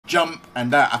jump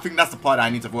and that. I think that's the part that I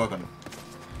need to work on.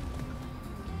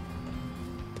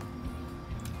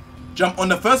 Jump on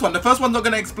the first one. The first one's not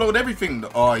gonna explode everything.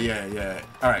 Oh yeah, yeah.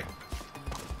 All right.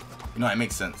 You know, it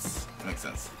makes sense. It makes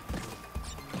sense.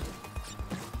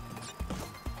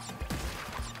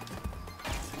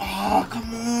 Oh,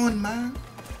 come on, man.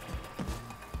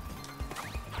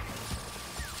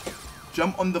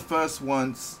 Jump on the first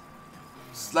ones.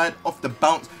 Slide off the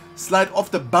bounce. Slide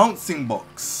off the bouncing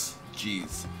box.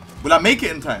 Jeez. Will I make it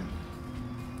in time?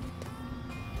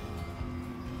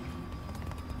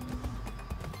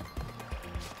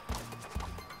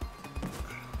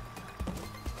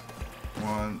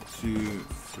 One, two,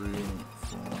 three,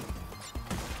 four.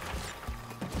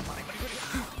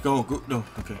 Go, go, no,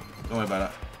 okay. Don't worry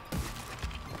about that.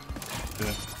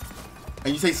 Okay.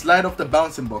 And you say slide off the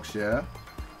bouncing box, yeah?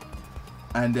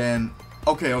 And then,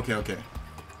 okay, okay, okay.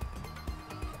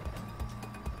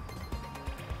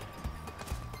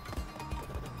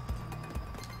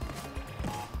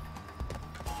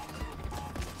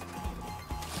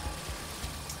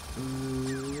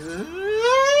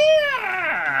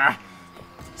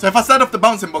 So if I slide off the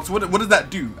bouncing box, what does that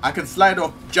do? I can slide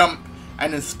off, jump,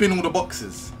 and then spin all the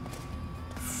boxes.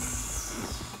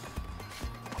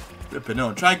 Flippin'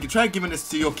 no. Try giving this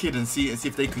to your kid and see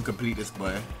if they can complete this,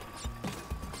 boy.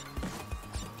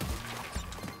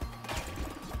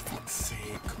 For fuck's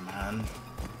sake, man.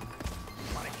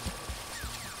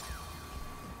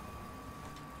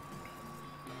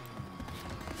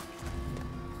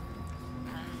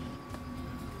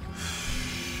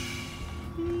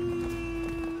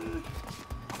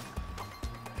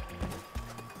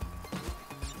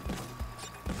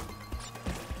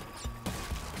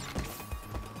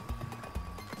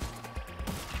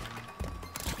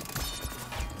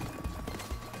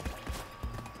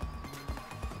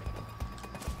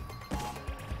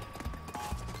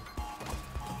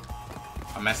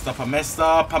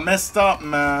 I messed up,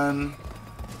 man.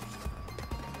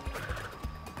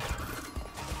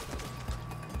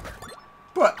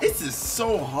 But this is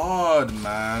so hard,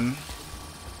 man.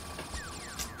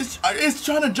 It's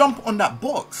trying to jump on that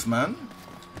box, man.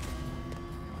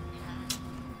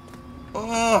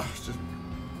 Oh, just...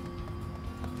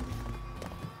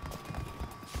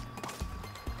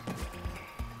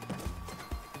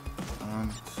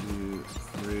 One, two,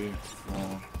 three,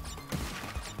 four.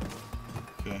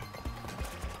 Okay.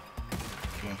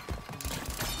 Okay.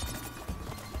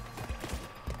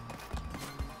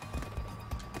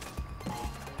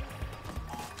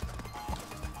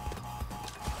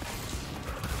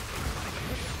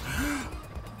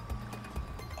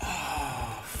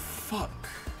 Oh, fuck.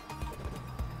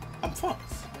 I'm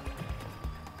fucked.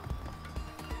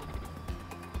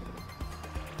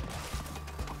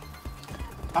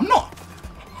 I'm not.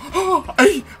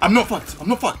 Hey, I'm not fucked. I'm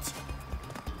not fucked.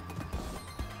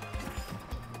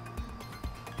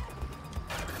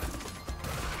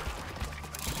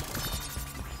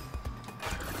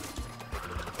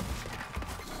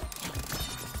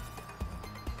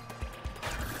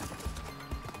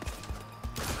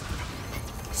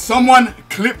 Someone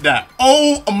clip that.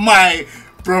 Oh my,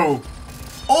 bro.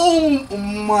 Oh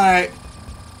my.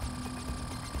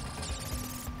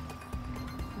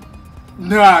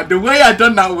 Nah, the way I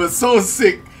done that was so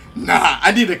sick. Nah,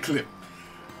 I need a clip.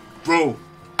 Bro,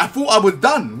 I thought I was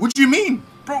done. What do you mean?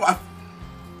 Bro,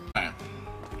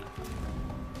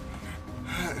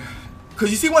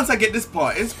 Cause you see, once I get this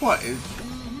part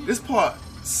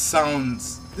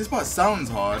sounds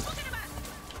hard.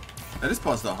 Now, this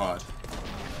part's not hard.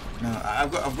 No,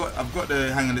 I've got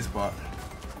the hang on this part.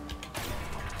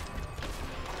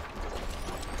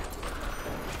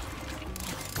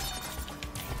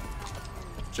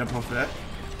 Jump off there.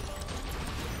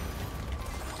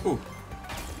 Ooh.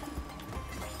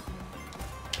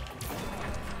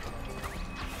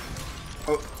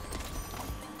 Oh.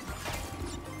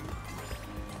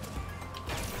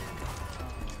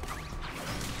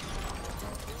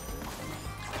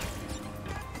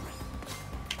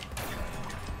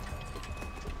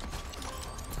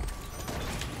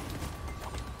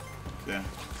 Yeah.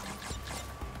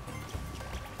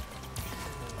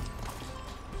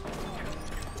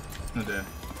 Not there.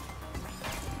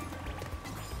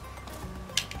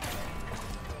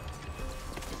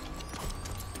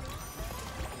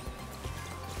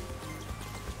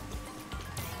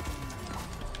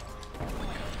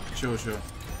 Sure.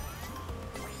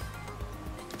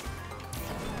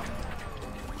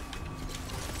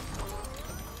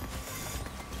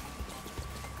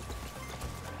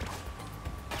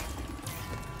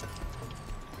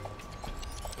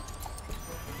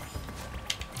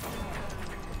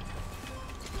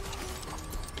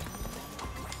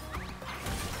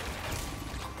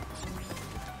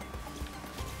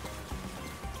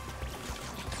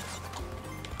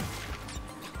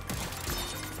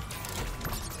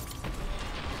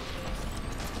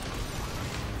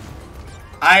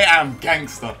 I am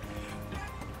gangster.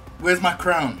 Where's my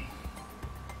crown?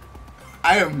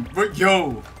 I am...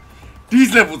 Yo.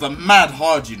 These levels are mad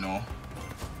hard, you know.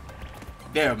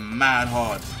 They're mad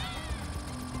hard.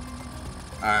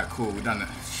 Alright, cool. We done it.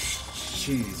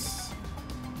 Jeez.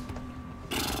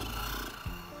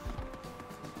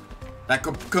 Like,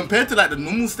 compared to, like, the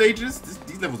normal stages,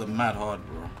 these levels are mad hard,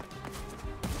 bro.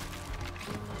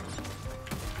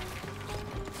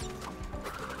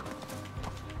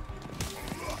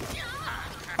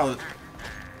 Oh,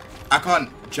 I can't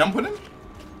jump on him?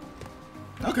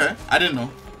 Okay, I didn't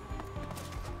know.